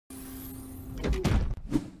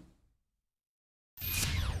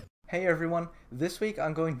Hey everyone, this week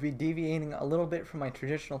I'm going to be deviating a little bit from my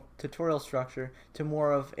traditional tutorial structure to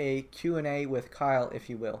more of a Q&A with Kyle, if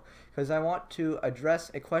you will, because I want to address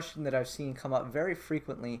a question that I've seen come up very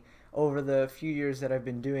frequently over the few years that I've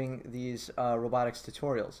been doing these robotics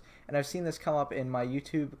tutorials. And I've seen this come up in my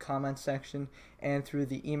YouTube comment section and through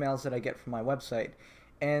the emails that I get from my website.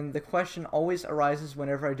 And the question always arises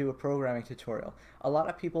whenever I do a programming tutorial. A lot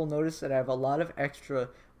of people notice that I have a lot of extra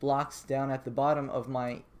blocks down at the bottom of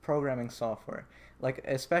my programming software, like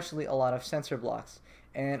especially a lot of sensor blocks.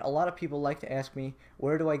 And a lot of people like to ask me,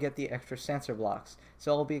 where do I get the extra sensor blocks?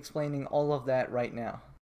 So I'll be explaining all of that right now.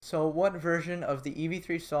 So what version of the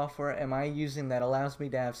EV3 software am I using that allows me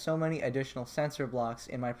to have so many additional sensor blocks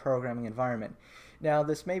in my programming environment? Now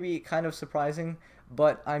this may be kind of surprising,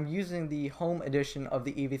 but I'm using the home edition of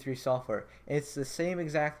the EV3 software. It's the same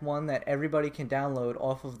exact one that everybody can download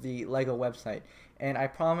off of the LEGO website, and I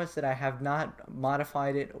promise that I have not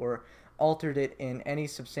modified it or altered it in any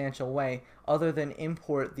substantial way other than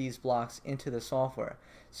import these blocks into the software.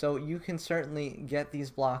 So you can certainly get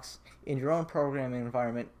these blocks in your own programming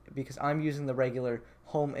environment because I'm using the regular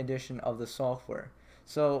home edition of the software.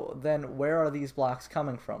 So then where are these blocks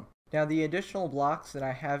coming from? Now the additional blocks that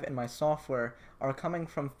I have in my software are coming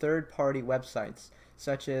from third-party websites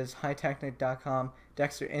such as hitechnic.com,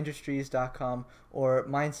 dexterindustries.com, or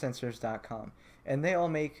mindsensors.com. And they all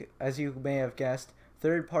make, as you may have guessed,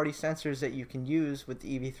 third-party sensors that you can use with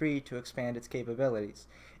the EV3 to expand its capabilities.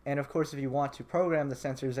 And of course, if you want to program the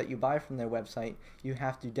sensors that you buy from their website, you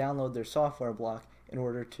have to download their software block in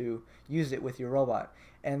order to use it with your robot.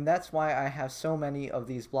 And that's why I have so many of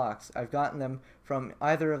these blocks. I've gotten them from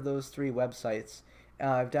either of those three websites.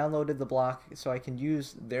 I've downloaded the block so I can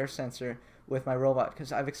use their sensor with my robot,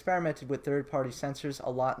 because I've experimented with third-party sensors a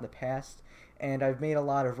lot in the past, and I've made a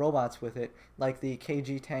lot of robots with it, like the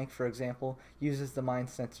KG tank, for example, uses the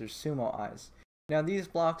MindSensor's Sumo eyes. Now these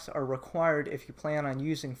blocks are required if you plan on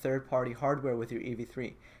using third-party hardware with your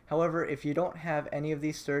EV3. However, if you don't have any of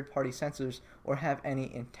these third-party sensors or have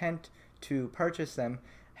any intent to purchase them,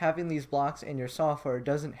 having these blocks in your software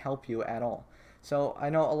doesn't help you at all. So I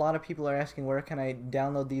know a lot of people are asking, where can I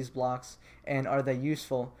download these blocks and are they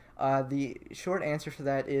useful? The short answer for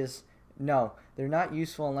that is no, they're not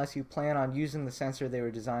useful unless you plan on using the sensor they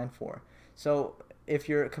were designed for. So if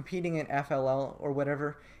you're competing in FLL or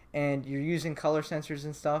whatever and you're using color sensors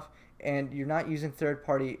and stuff and you're not using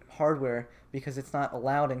third-party hardware because it's not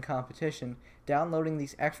allowed in competition, downloading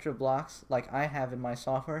these extra blocks like I have in my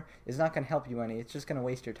software is not going to help you any. It's just going to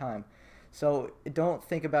waste your time. So don't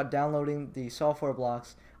think about downloading the software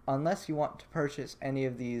blocks unless you want to purchase any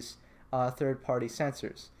of these third-party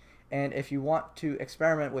sensors. And if you want to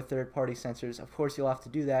experiment with third-party sensors, of course you'll have to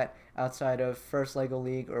do that outside of First LEGO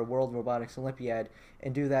League or World Robotics Olympiad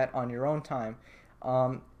and do that on your own time.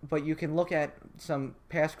 But you can look at some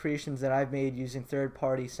past creations that I've made using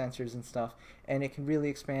third-party sensors and stuff, and it can really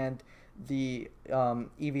expand the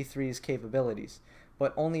EV3's capabilities,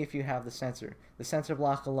 but only if you have the sensor. The sensor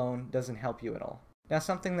block alone doesn't help you at all. Now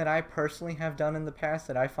something that I personally have done in the past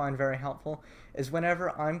that I find very helpful is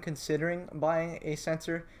whenever I'm considering buying a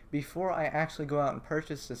sensor, before I actually go out and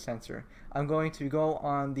purchase the sensor, I'm going to go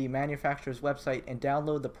on the manufacturer's website and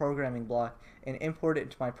download the programming block and import it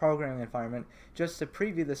into my programming environment just to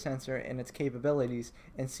preview the sensor and its capabilities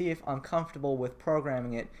and see if I'm comfortable with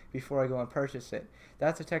programming it before I go and purchase it.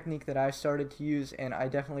 That's a technique that I've started to use, and I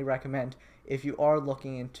definitely recommend if you are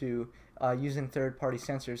looking into using third-party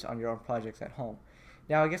sensors on your own projects at home.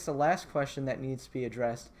 Now I guess the last question that needs to be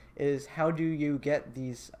addressed is, how do you get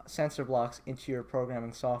these sensor blocks into your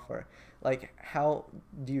programming software? Like, how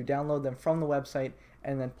do you download them from the website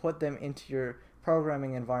and then put them into your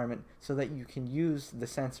programming environment so that you can use the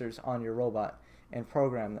sensors on your robot and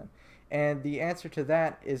program them? And the answer to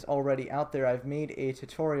that is already out there. I've made a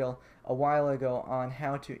tutorial a while ago on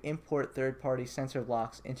how to import third-party sensor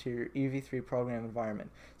blocks into your EV3 program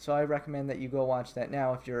environment. So I recommend that you go watch that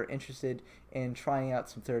now if you're interested in trying out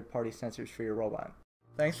some third-party sensors for your robot.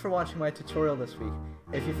 Thanks for watching my tutorial this week.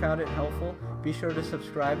 If you found it helpful, be sure to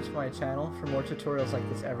subscribe to my channel for more tutorials like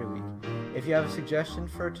this every week. If you have a suggestion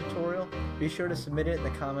for a tutorial, be sure to submit it in the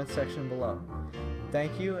comments section below.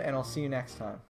 Thank you, and I'll see you next time.